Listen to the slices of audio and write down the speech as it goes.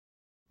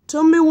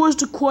Tell me what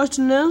the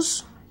question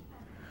is.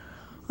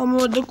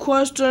 The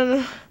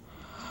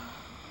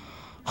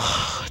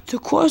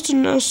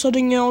question is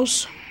something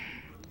else.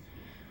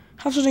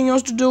 I have something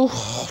else to do.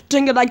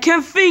 Dang it, I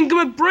can't think.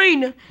 My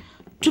brain.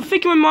 To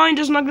think in my mind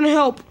is not gonna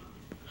help.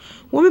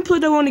 Let me play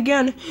that one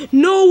again.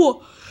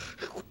 No!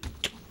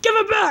 Give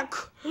it back!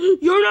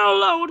 You're not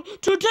allowed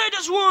to take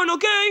this one,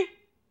 okay?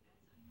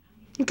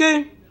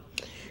 Okay?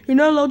 You're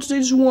not allowed to take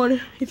this one.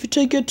 If you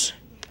take it,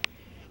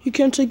 you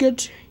can't take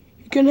it.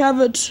 You can't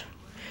have it.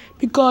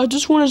 Because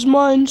this one is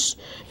mine.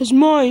 It's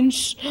mine.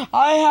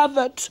 I have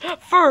it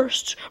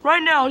first.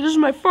 Right now, this is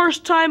my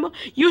first time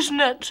using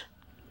it.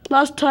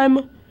 Last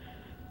time,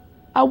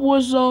 I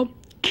was a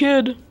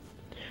kid.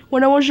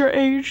 When I was your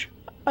age,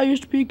 I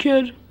used to be a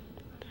kid.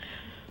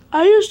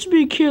 I used to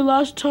be a kid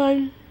last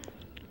time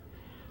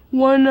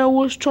when I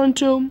was trying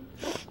to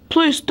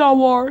play Star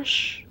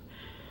Wars.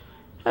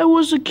 I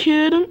was a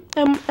kid,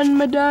 and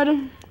my dad,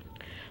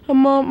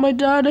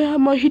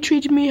 he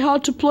treated me how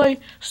to play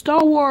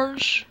Star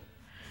Wars,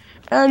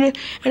 and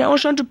I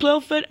was trying to play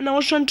with it, and I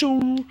was trying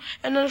to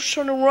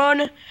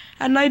run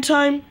at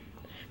nighttime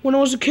when I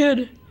was a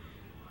kid.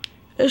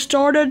 It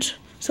started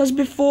since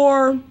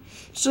before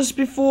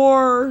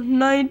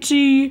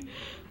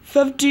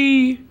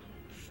 1950.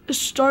 It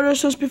started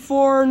since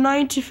before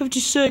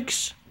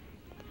 1956.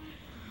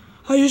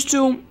 I used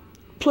to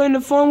play on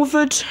the phone with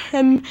it,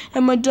 and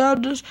my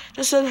dad just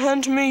said,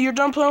 "Hand to me, you're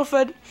done playing with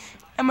it."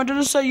 And my dad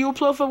just said, "You'll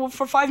play with it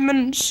for 5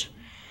 minutes."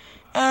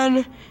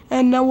 And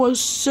I was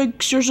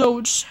 6 years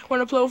old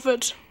when I played with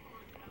it.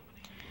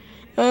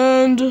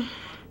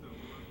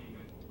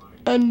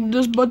 And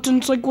this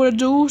button's like what it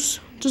does.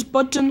 This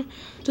button,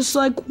 just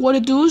like what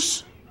it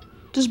does.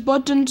 This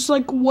button, just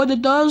like what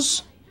it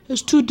does,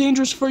 is too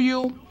dangerous for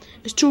you.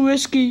 It's too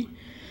risky.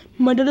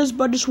 My dad has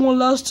bought this one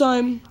last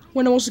time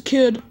when I was a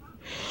kid.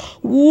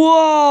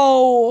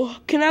 Whoa!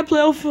 Can I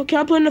play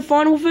in the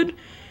phone with it?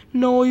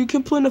 No, you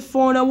can't play in the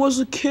phone. I was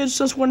a kid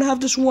since when I have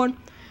this one.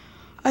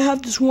 I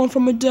have this one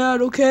from my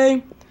dad,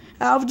 okay?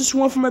 I have this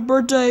one for my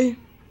birthday.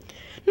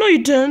 No, you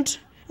didn't.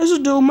 Yes, I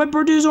do. My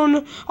birthday is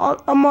on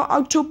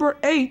October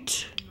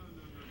 8th.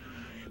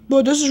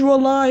 But this is real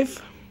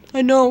life.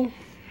 I know.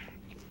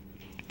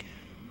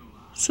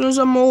 As soon as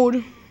I'm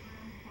old.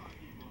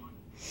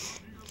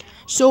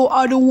 So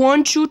I don't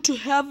want you to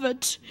have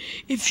it.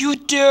 If you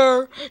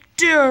dare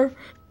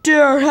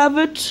have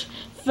it,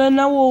 then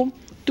I will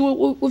do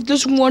it with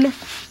this one.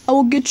 I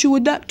will get you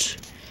with that.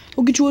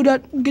 I'll get you with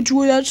that.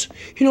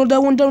 You know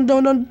that one down.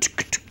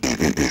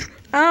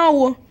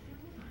 Ow.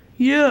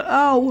 Yeah,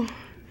 ow.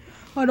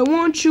 I don't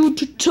want you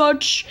to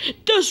touch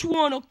this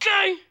one,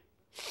 okay?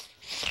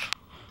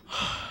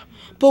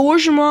 But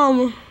where's your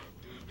mom?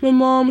 My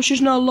mom,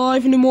 she's not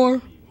alive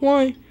anymore.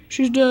 Why?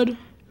 She's dead.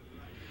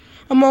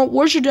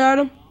 Where's your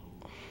dad?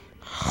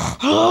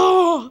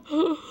 Oh,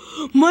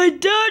 my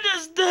dad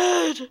is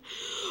dead.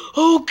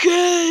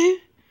 Okay.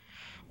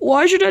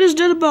 Why is your dad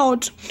dead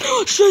about?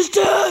 She's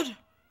dead.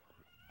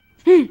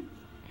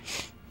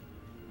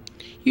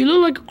 You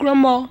look like a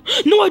grandma.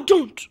 No, I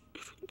don't.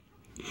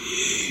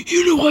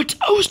 You know what?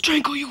 I was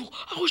strangle you.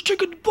 I was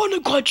drinking the bun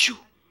and got you.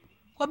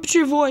 What happened to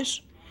your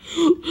voice?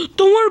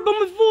 Don't worry about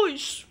my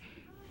voice.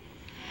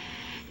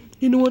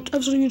 You know what? I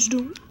have something to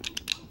do.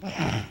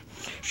 Ah!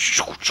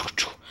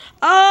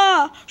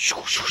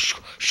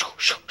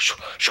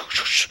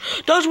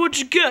 That's what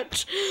you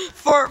get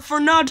for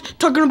not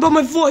talking about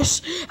my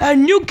voice.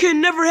 And you can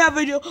never have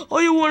it.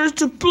 All you want is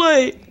to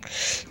play.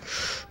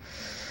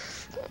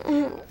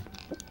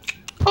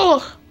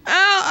 Oh!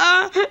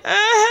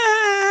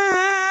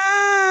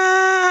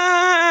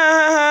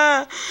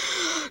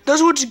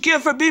 That's what you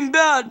get for being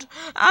bad.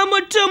 I'ma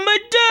tell my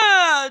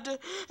dad.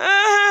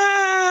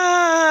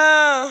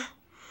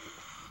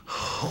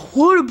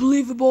 What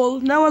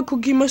unbelievable. Now I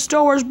could get my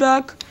Star Wars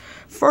back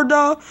for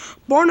the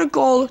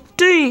barnacle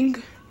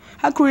thing.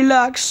 I can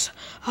relax.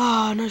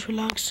 Ah, nice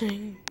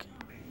relaxing.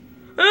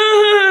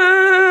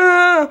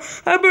 I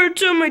better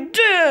tell my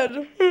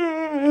dad.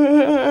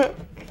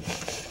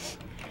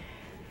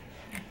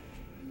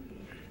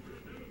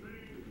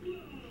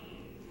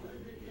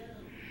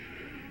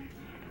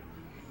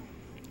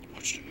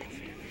 Watch the movie.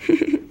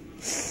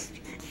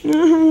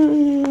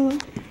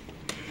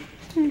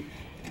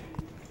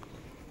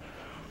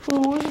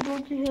 Oh, where's the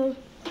book here?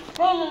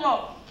 Hold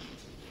on.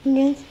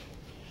 Yes.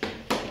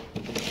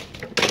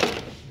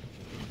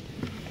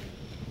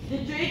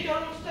 Did you eat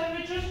those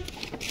sandwiches?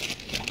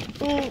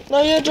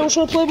 Not yet. I'm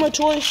trying to play with my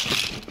toys.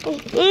 I'll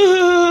eat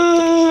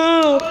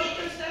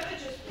those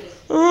sandwiches, please.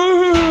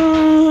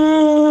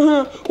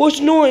 What's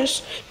the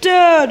noise?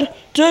 Dad!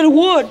 Dad,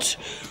 what?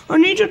 I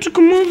need you to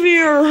come over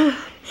here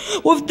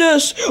with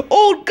this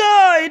old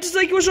guy. It's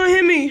like you were trying to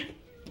hit me.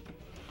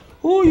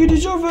 Oh, you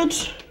deserve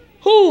it.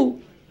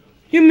 Who?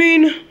 You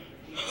mean,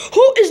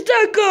 who is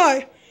that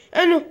guy?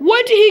 And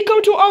why did he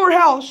come to our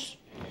house?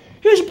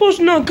 He's supposed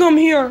to not come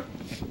here.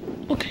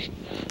 Okay.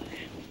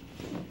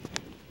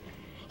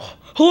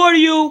 Who are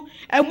you?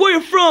 And where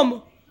you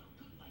from?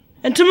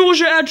 And tell me what's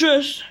your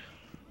address.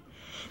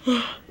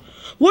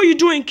 What are you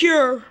doing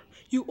here?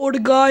 You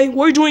old guy,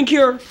 what are you doing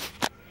here?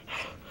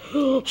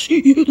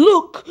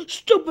 Look,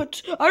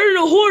 stupid! I don't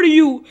know who are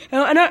you,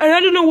 and I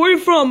don't know where you're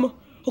from.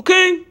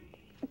 Okay?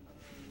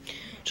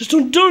 Just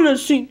don't do that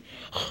scene.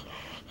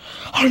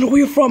 I don't know where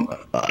you're from.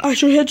 I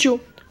should hit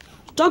you.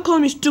 Stop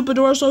calling me stupid,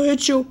 or else I'll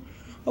hit you.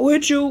 I'll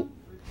hit you.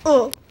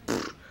 Oh,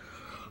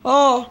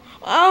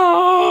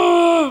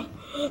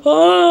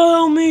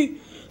 help me!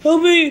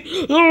 Help me!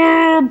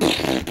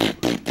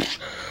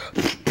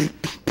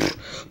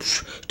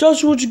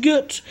 That's what you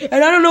get.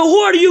 And I don't know who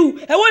are you,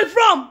 and where are you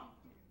from?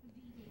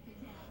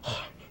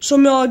 So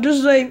Mel, this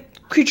is a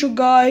creature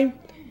guy.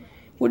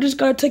 We just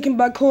gotta take him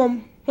back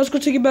home. Let's go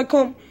take him back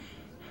home.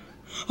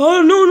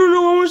 Oh, no,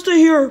 I wanna stay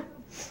here.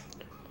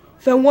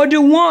 Then what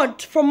do you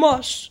want from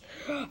us?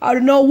 I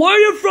don't know where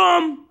you're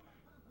from,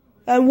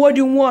 and what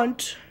do you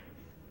want?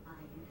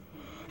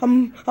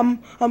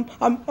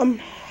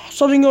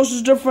 Something else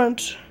is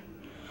different.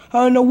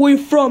 I don't know where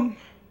you're from,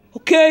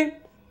 okay?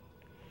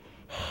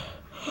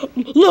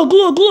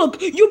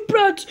 Look, you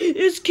brat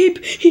is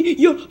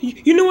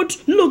you know what?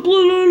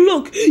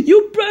 Look,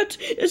 you brat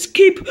is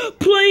keep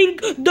playing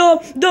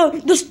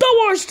the Star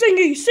Wars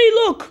thingy. See,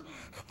 look.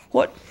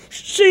 What?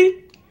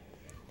 See?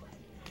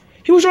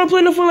 He was trying to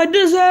play nothing like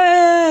this.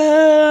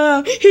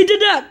 He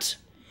did that.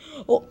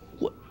 Oh,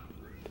 what?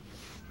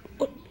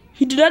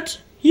 He did that?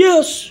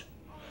 Yes.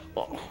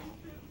 Oh,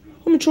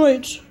 let me try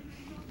it.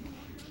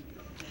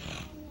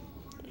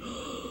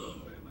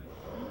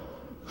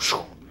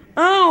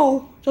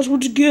 Ow! That's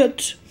what you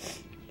get.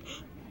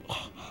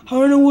 I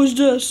don't know who's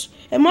this.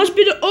 It must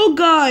be the old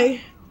guy.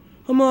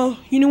 You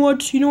know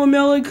what,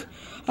 Malik?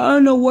 I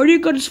don't know where you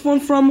got this phone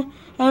from.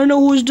 I don't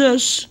know who's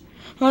this.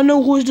 I don't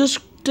know who this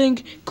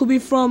thing could be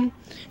from.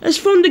 It's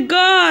from the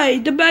guy,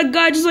 the bad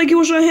guy, just like he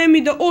was trying to hand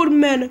me, the old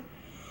man.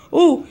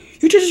 Oh,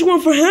 you took this one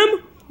for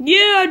him?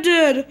 Yeah, I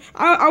did.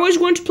 I always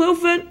wanted to play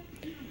with it.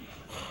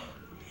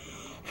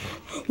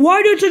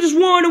 Why did you take this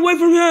one away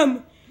from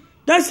him?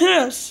 That's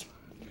his.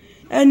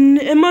 And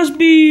it must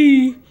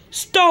be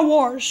Star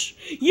Wars.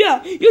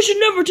 Yeah, you should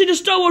never take the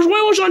Star Wars.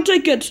 Why would you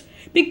take it?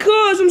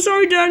 Because, I'm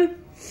sorry, Dad.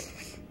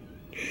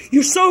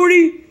 You're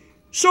sorry?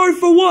 Sorry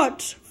for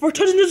what? For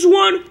touching this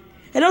one?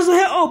 And that's a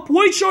head up.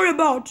 What are you sorry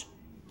about?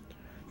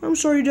 I'm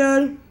sorry,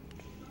 Dad.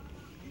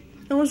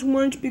 I was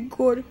wanting to be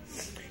good.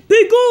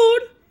 Be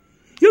good?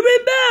 You're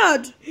being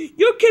bad.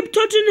 You keep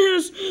touching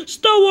his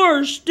Star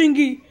Wars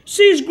thingy.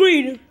 See, it's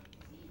green.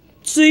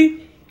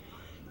 See?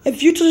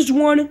 If you touch this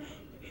one,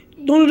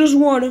 don't do this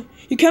one.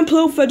 You can't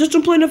play with it. Just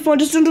don't play in the fun.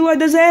 Just don't do like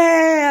this.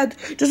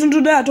 Just don't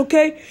do that,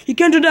 okay? You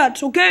can't do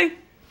that, okay?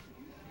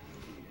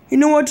 You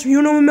know what?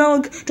 You know,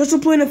 Malik? Just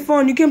don't play in the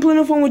fun. You can't play in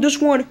the fun with this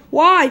one.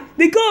 Why?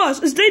 Because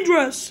it's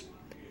dangerous.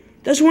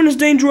 This one is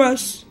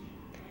dangerous.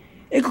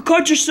 It could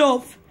cut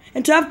yourself.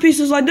 And to have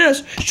pieces like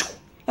this.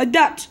 Like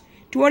that.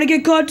 Do you want to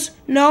get cut?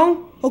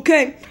 No?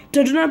 Okay.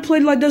 Do not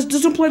play like this.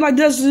 Just don't play like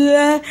this.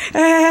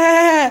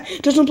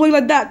 Just don't play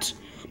like that.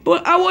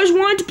 But I always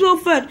wanted to play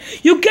with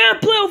it. You can't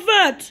play with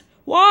it.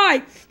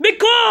 Why?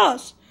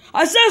 Because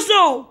I said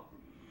so.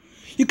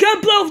 You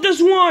can't play with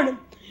this one.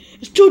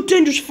 It's too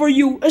dangerous for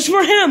you. It's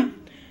for him.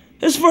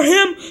 It's for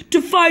him to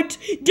fight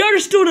the other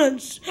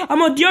students. The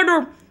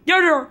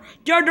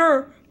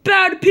other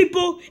bad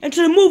people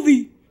into the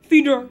movie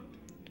theater.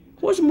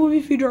 What's a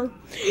movie theater?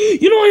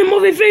 You know a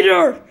movie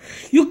theater.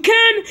 You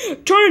can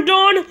turn it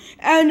on,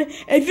 and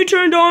if you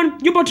turn it on,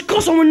 you're about to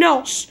call someone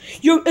else.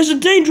 It's a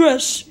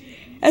dangerous.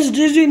 It's a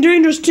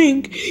dangerous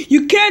thing.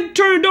 You can't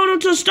turn it on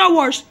until Star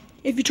Wars.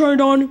 If you turn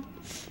it on,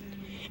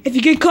 if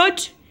you get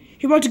cut,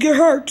 you're about to get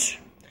hurt.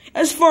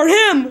 It's for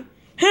him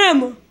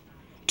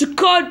to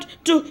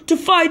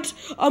fight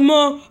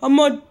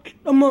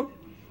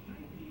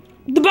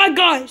the bad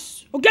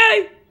guys.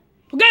 Okay?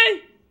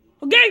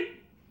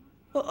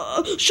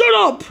 Shut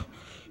up.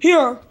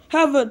 Here,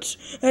 have it.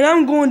 And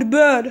I'm going to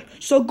bed.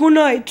 So good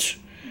night.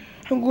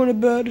 I'm going to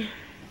bed.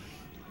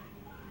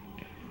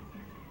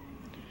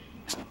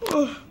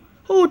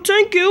 Oh,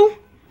 thank you.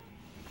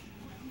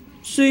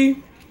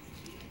 See?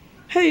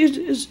 Hey,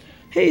 is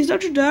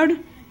that your dad?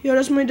 Yeah,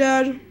 that's my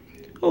dad.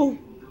 Oh,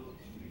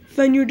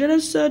 then your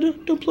dad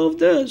said, don't play with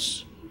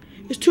this.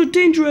 It's too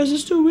dangerous.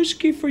 It's too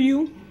risky for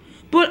you.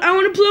 But I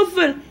want to play with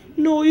it.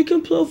 No, you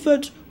can play with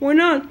it. Why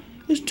not?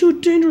 It's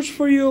too dangerous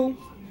for you.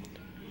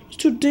 It's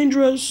too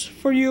dangerous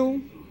for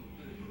you.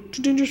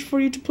 Too dangerous for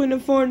you to play in the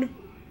fun.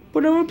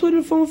 But I want to play in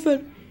the fun with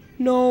it.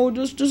 No,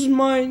 this is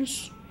mine.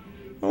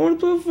 I want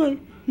to play with it.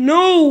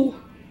 No!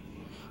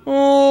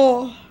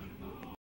 Oh.